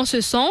 en ce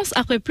sens,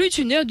 après plus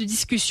d'une heure de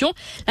discussion,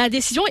 la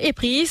décision est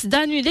prise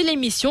d'annuler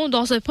l'émission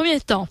dans un premier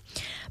temps.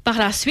 Par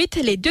la suite,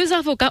 les deux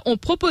avocats ont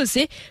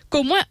proposé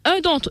qu'au moins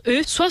un d'entre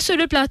eux soit sur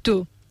le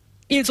plateau.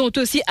 Ils ont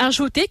aussi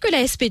ajouté que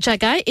la SP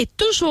Jagaï est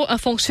toujours un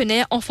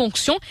fonctionnaire en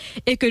fonction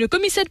et que le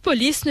commissaire de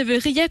police ne veut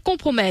rien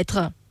compromettre.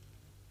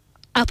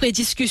 Après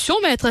discussion,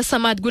 Maître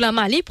Samad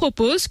Goulamali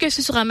propose que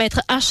ce sera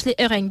Maître Ashley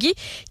Erengui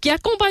qui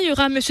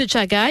accompagnera M.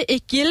 Jagaï et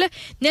qu'il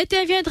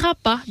n'interviendra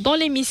pas dans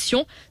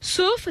l'émission,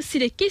 sauf si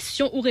les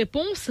questions ou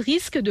réponses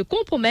risquent de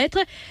compromettre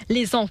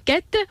les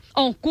enquêtes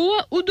en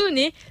cours ou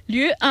donner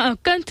lieu à un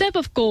contempt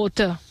of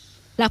court.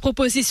 La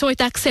proposition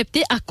est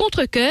acceptée à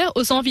contre-cœur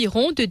aux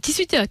environs de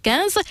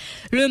 18h15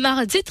 le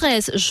mardi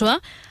 13 juin.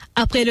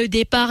 Après le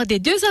départ des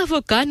deux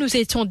avocats, nous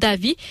étions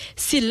d'avis,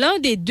 si l'un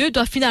des deux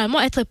doit finalement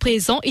être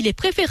présent, il est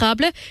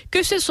préférable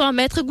que ce soit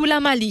Maître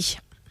Goulamali.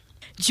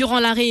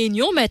 Durant la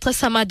réunion, Maître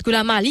Samad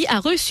Goulamali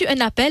a reçu un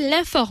appel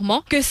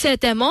l'informant que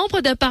certains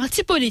membres d'un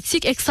parti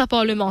politique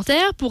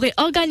extra-parlementaire pourraient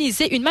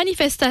organiser une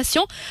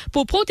manifestation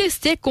pour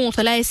protester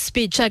contre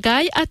l'ASP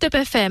Jagaï à Top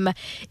FM.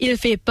 Il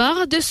fait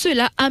part de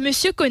cela à M.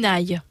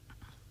 Konaï.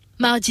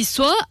 Mardi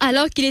soir,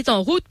 alors qu'il est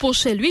en route pour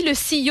chez lui, le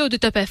CEO de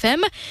Top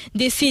FM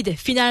décide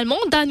finalement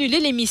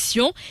d'annuler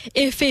l'émission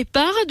et fait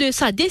part de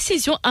sa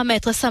décision à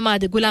Maître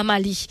Samad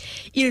Goulamali.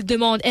 Il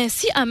demande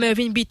ainsi à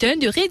Mervyn Beaton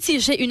de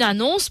rédiger une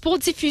annonce pour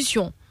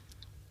diffusion.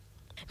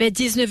 Vers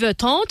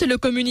 19h30, le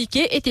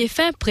communiqué était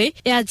fin prêt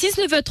et à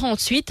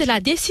 19h38,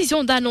 la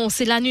décision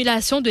d'annoncer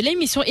l'annulation de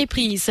l'émission est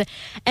prise.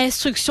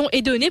 Instruction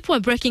est donnée pour un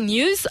breaking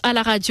news à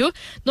la radio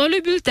dans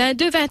le bulletin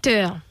de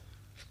 20h.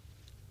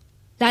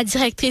 La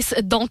directrice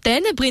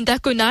d'antenne, Brinda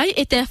Konaï,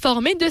 est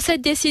informée de cette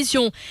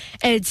décision.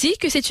 Elle dit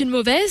que c'est une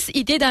mauvaise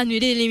idée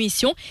d'annuler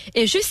l'émission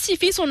et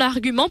justifie son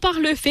argument par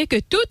le fait que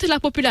toute la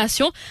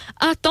population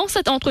attend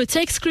cet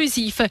entretien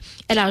exclusif.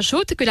 Elle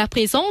ajoute que la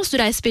présence de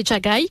la SP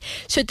Jagaï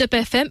sur Top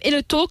FM est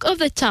le talk of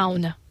the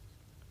town.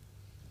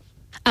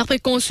 Après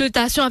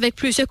consultation avec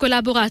plusieurs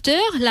collaborateurs,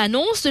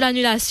 l'annonce de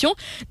l'annulation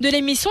de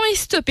l'émission est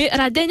stoppée à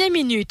la dernière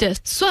minute,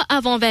 soit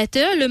avant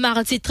 20h le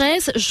mardi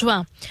 13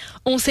 juin.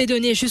 On s'est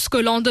donné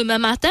jusqu'au lendemain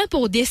matin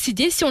pour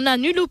décider si on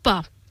annule ou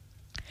pas.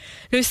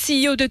 Le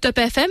CEO de Top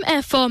FM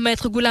informe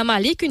Maître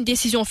Goulamali qu'une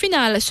décision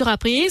finale sera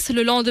prise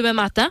le lendemain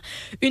matin.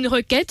 Une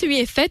requête lui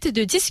est faite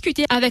de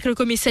discuter avec le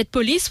commissaire de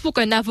police pour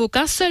qu'un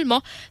avocat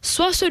seulement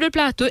soit sur le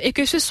plateau et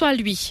que ce soit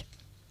lui.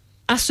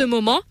 À ce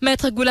moment,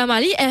 Maître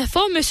Goulamali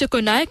informe M.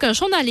 Konaï qu'un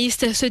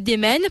journaliste se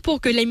démène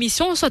pour que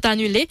l'émission soit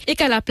annulée et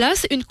qu'à la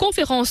place, une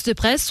conférence de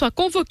presse soit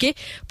convoquée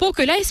pour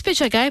que l'ASP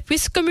Jagaï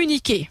puisse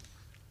communiquer.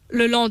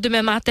 Le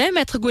lendemain matin,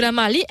 Maître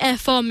Goulamali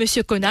informe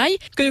M. Konaï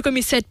que le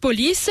commissaire de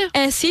police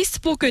insiste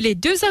pour que les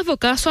deux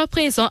avocats soient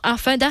présents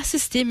afin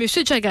d'assister M.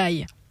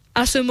 Jagaï.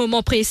 À ce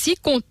moment précis,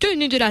 compte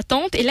tenu de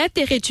l'attente et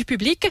l'intérêt du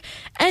public,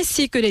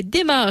 ainsi que les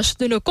démarches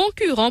de nos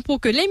concurrents pour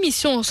que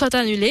l'émission soit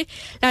annulée,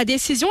 la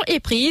décision est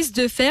prise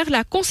de faire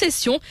la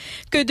concession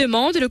que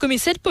demande le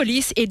commissaire de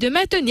police et de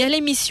maintenir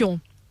l'émission.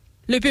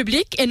 Le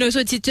public et nos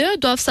auditeurs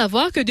doivent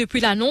savoir que depuis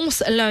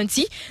l'annonce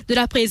lundi de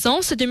la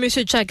présence de M.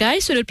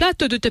 Jagaï sur le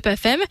plateau de Top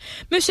FM,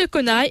 M.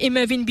 Konaï et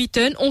Mervyn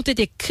Beaton ont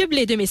été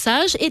criblés de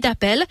messages et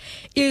d'appels.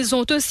 Ils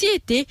ont aussi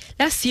été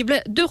la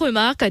cible de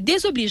remarques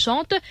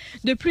désobligeantes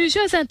de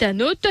plusieurs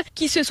internautes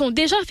qui se sont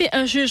déjà fait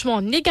un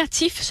jugement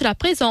négatif sur la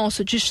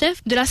présence du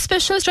chef de la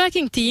Special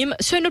Tracking Team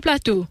sur le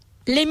plateau.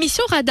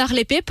 L'émission Radar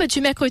les Pipes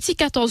du mercredi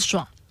 14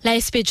 juin. La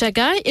SP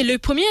Jagaï est le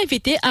premier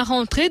invité à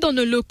rentrer dans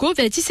nos locaux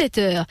vers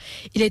 17h.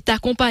 Il est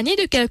accompagné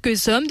de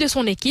quelques hommes de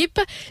son équipe.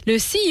 Le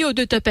CEO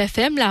de Top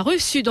FM l'a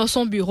reçu dans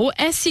son bureau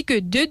ainsi que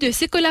deux de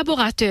ses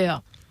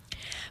collaborateurs.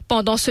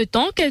 Pendant ce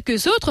temps,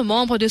 quelques autres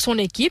membres de son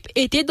équipe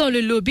étaient dans le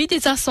lobby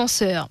des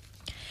ascenseurs.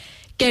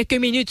 Quelques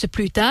minutes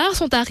plus tard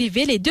sont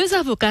arrivés les deux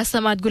avocats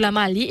Samad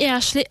Goulamali et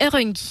Ashley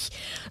Erengui.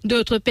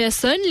 D'autres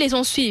personnes les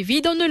ont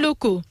suivis dans nos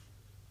locaux.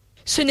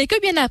 Ce n'est que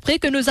bien après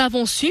que nous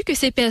avons su que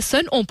ces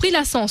personnes ont pris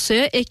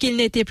l'ascenseur et qu'il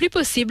n'était plus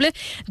possible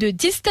de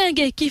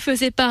distinguer qui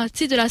faisait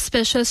partie de la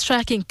Special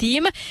Tracking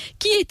Team,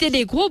 qui étaient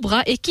les gros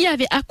bras et qui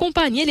avaient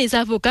accompagné les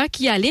avocats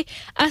qui allaient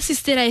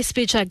assister la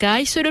SP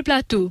Jagaï sur le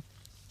plateau.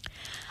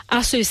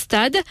 À ce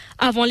stade,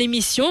 avant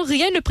l'émission,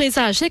 rien ne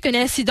présageait qu'un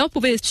incident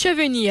pouvait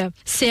survenir.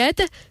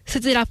 Certes,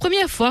 c'était la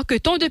première fois que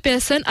tant de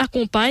personnes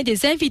accompagnent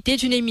des invités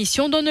d'une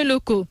émission dans nos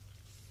locaux.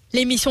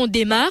 L'émission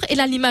démarre et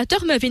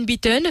l'animateur Mervyn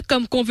Beaton,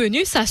 comme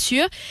convenu,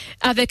 s'assure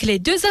avec les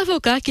deux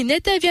avocats qui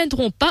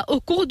n'interviendront pas au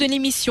cours de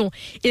l'émission.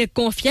 Il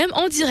confirme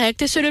en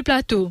direct sur le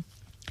plateau.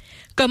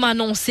 Comme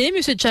annoncé,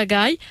 M.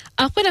 Jagaï,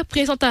 après la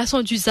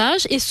présentation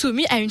d'usage, est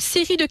soumis à une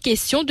série de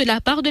questions de la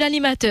part de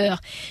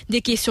l'animateur.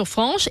 Des questions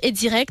franches et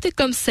directes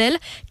comme celles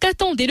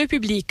qu'attendait le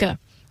public.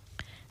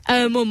 À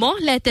un moment,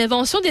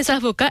 l'intervention des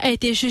avocats a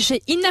été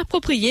jugée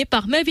inappropriée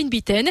par Mervyn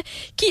Beaton,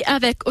 qui,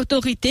 avec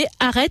autorité,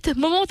 arrête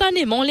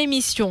momentanément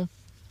l'émission.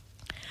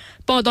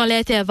 Pendant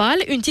l'intervalle,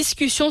 une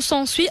discussion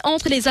s'ensuit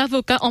entre les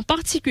avocats, en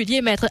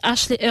particulier Maître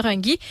Ashley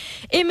Erengui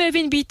et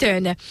Mervyn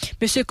Beaton.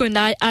 M.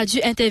 Konaï a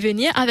dû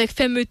intervenir avec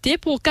fermeté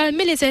pour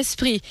calmer les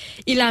esprits.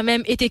 Il a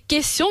même été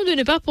question de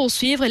ne pas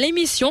poursuivre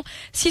l'émission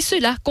si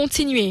cela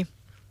continuait.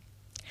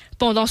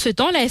 Pendant ce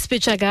temps, la SP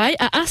Jagaï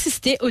a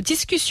assisté aux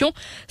discussions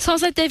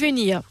sans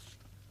intervenir.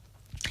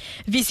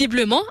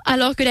 Visiblement,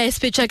 alors que la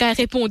SP Jagai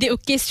répondait aux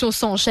questions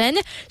sans gêne,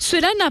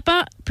 cela n'a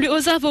pas plu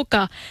aux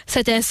avocats.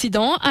 Cet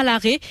incident, à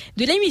l'arrêt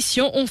de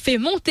l'émission, ont fait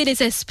monter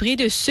les esprits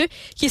de ceux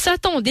qui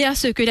s'attendaient à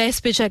ce que la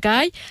SP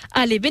Jagai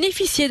allait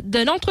bénéficier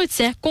d'un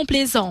entretien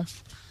complaisant.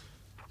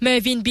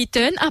 Mervyn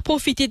Beaton a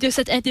profité de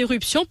cette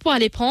interruption pour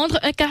aller prendre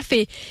un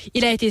café.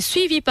 Il a été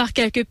suivi par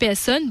quelques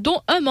personnes,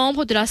 dont un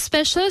membre de la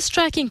Special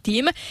Striking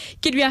Team,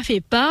 qui lui a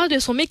fait part de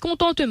son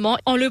mécontentement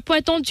en le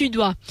pointant du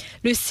doigt.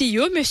 Le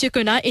CEO, M.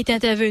 Connard, est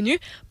intervenu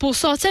pour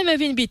sortir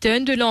Mervyn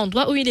Beaton de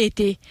l'endroit où il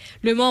était.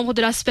 Le membre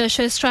de la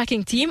Special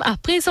Striking Team a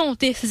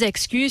présenté ses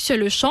excuses sur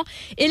le champ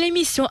et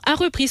l'émission a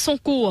repris son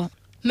cours.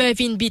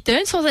 Mervyn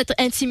Beaton, sans être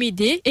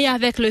intimidé et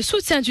avec le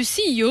soutien du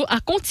CEO, a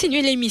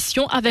continué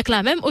l'émission avec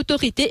la même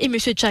autorité et M.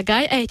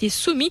 Jagai a été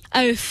soumis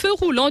à un feu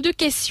roulant de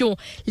questions,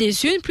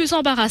 les unes plus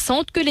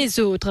embarrassantes que les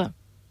autres.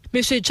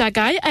 M.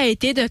 Jagai a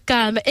été d'un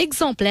calme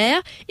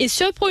exemplaire et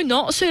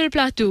surprenant sur le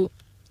plateau.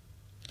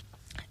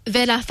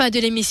 Vers la fin de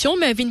l'émission,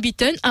 Mervyn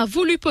Beaton a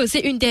voulu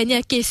poser une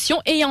dernière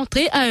question et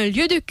entrer à un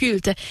lieu de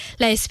culte.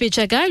 La SP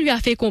Jagai lui a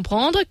fait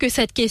comprendre que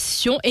cette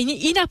question est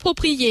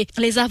inappropriée.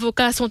 Les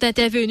avocats sont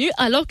intervenus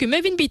alors que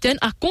Mervyn Beaton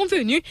a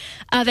convenu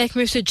avec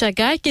M.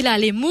 Jagai qu'il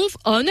allait move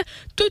on,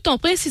 tout en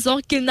précisant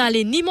qu'il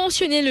n'allait ni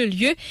mentionner le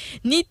lieu,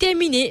 ni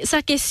terminer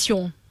sa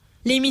question.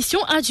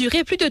 L'émission a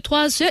duré plus de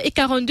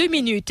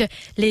 3h42.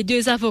 Les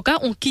deux avocats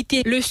ont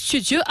quitté le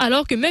studio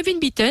alors que Mervyn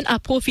Beaton a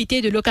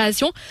profité de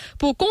l'occasion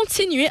pour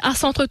continuer à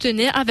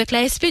s'entretenir avec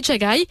la SP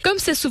Jagai, comme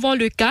c'est souvent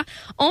le cas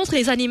entre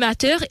les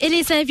animateurs et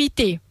les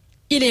invités.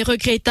 Il est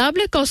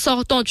regrettable qu'en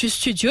sortant du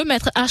studio,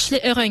 Maître Ashley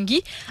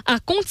Erungi a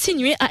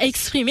continué à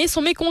exprimer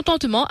son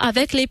mécontentement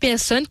avec les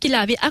personnes qui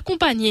l'avaient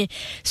accompagné,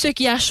 ce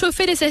qui a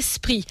chauffé les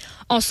esprits.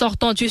 En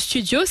sortant du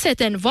studio,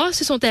 certaines voix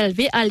se sont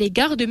élevées à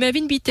l'égard de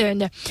Mervyn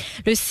Beaton.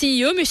 Le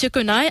CEO, M.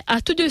 Konai,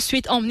 a tout de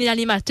suite emmené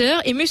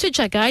l'animateur et M.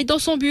 Jagai dans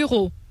son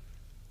bureau.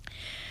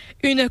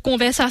 Une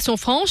conversation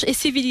franche et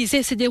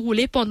civilisée s'est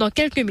déroulée pendant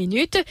quelques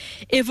minutes.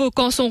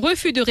 Évoquant son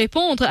refus de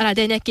répondre à la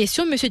dernière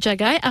question, M.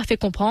 Jagai a fait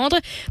comprendre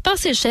par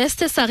ses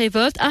gestes sa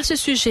révolte à ce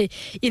sujet.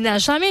 Il n'a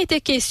jamais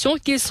été question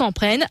qu'il s'en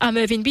prenne à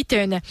Mervyn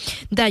Beaton.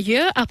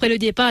 D'ailleurs, après le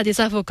départ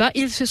des avocats,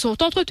 ils se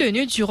sont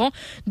entretenus durant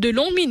de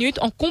longues minutes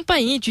en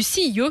compagnie du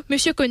CEO,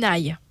 M.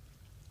 Konai.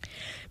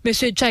 M.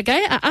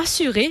 Jagai a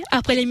assuré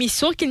après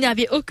l'émission qu'il n'y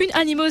avait aucune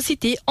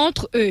animosité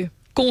entre eux.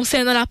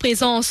 Concernant la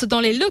présence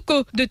dans les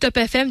locaux de Top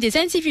FM des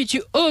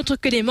individus autres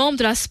que les membres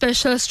de la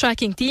Special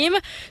Striking Team,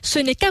 ce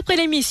n'est qu'après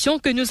l'émission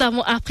que nous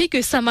avons appris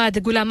que Samad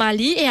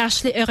Goulamali et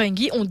Ashley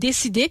Erungi ont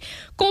décidé,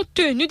 compte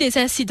tenu des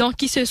incidents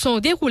qui se sont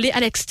déroulés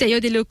à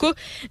l'extérieur des locaux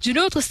d'une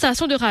autre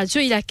station de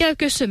radio il y a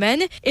quelques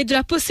semaines et de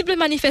la possible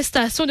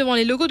manifestation devant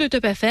les locaux de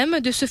Top FM,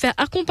 de se faire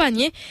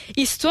accompagner,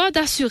 histoire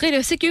d'assurer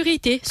leur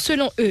sécurité,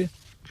 selon eux.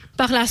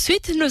 Par la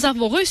suite, nous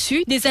avons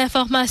reçu des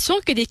informations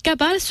que des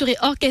cabales seraient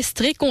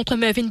orchestrées contre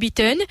Mervyn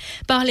Beaton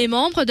par les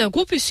membres d'un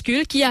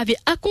groupuscule qui avait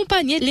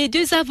accompagné les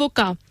deux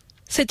avocats.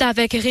 C'est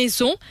avec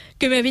raison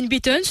que Mervyn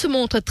Beaton se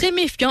montre très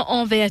méfiant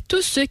envers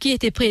tous ceux qui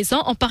étaient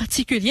présents, en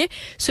particulier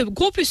ce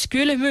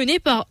groupuscule mené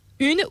par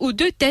une ou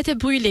deux têtes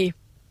brûlées.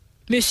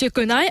 M.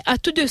 Konai a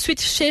tout de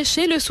suite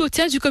cherché le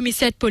soutien du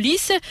commissaire de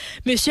police,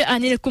 M.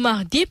 Anil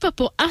Kumar Deep,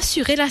 pour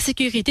assurer la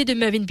sécurité de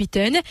Mervyn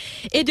Beaton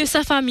et de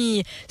sa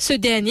famille. Ce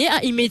dernier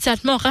a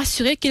immédiatement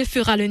rassuré qu'il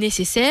fera le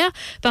nécessaire.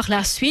 Par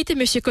la suite,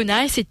 M.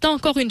 Konai s'est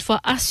encore une fois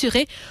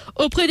assuré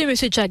auprès de M.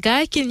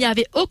 Jagai qu'il n'y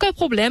avait aucun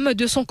problème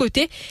de son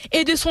côté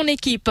et de son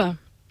équipe.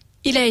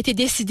 Il a été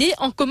décidé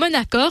en commun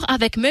accord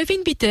avec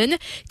Mervyn Beaton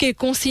qu'il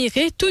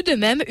consignerait tout de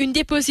même une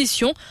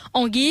déposition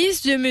en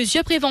guise de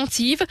mesure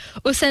préventive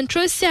au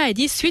Central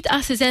CID suite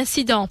à ces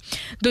incidents,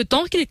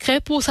 d'autant qu'il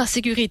craint pour sa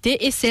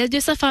sécurité et celle de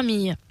sa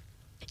famille.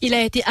 Il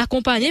a été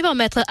accompagné par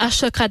Maître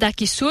Ashok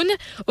Radhakisun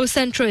au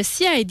Central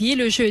CID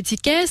le jeudi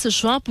 15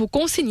 juin pour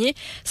consigner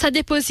sa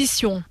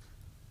déposition.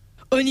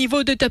 Au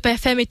niveau de Top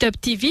FM et Top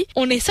TV,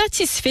 on est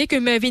satisfait que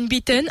Mervyn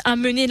Beaton a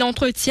mené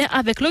l'entretien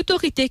avec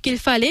l'autorité qu'il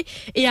fallait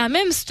et a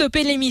même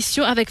stoppé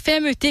l'émission avec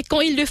fermeté quand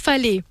il le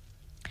fallait.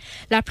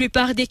 La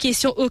plupart des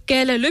questions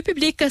auxquelles le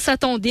public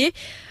s'attendait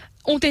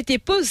ont été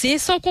posées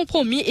sans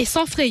compromis et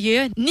sans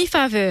frayeur ni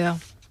faveur.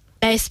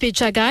 La SP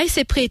Jagai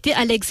s'est prêtée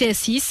à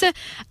l'exercice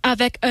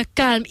avec un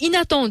calme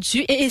inattendu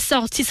et est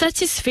sorti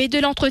satisfait de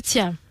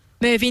l'entretien.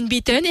 Mervyn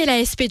Beaton et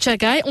la SP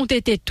Jagai ont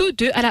été tous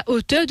deux à la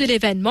hauteur de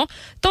l'événement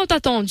tant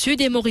attendu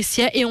des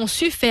Mauriciens et ont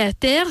su faire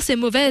taire ces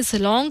mauvaises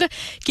langues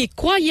qui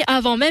croyaient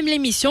avant même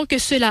l'émission que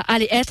cela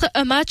allait être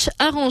un match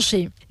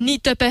arrangé. Ni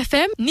Top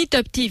FM, ni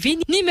Top TV,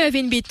 ni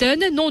Mervyn Beaton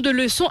n'ont de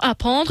leçons à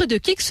prendre de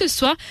qui que ce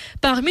soit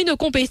parmi nos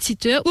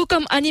compétiteurs ou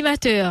comme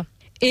animateurs.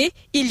 Et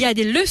il y a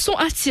des leçons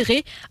à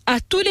tirer à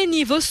tous les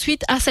niveaux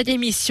suite à cette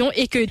émission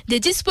et que des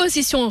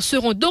dispositions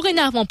seront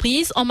dorénavant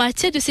prises en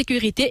matière de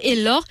sécurité et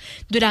lors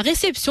de la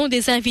réception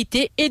des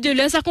invités et de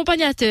leurs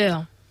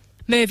accompagnateurs.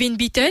 Mervyn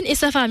Beaton et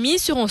sa famille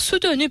seront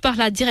soutenus par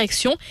la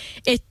direction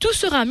et tout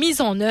sera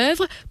mis en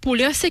œuvre pour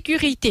leur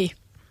sécurité.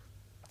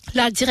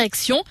 La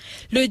direction,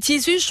 le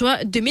 18 juin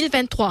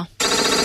 2023.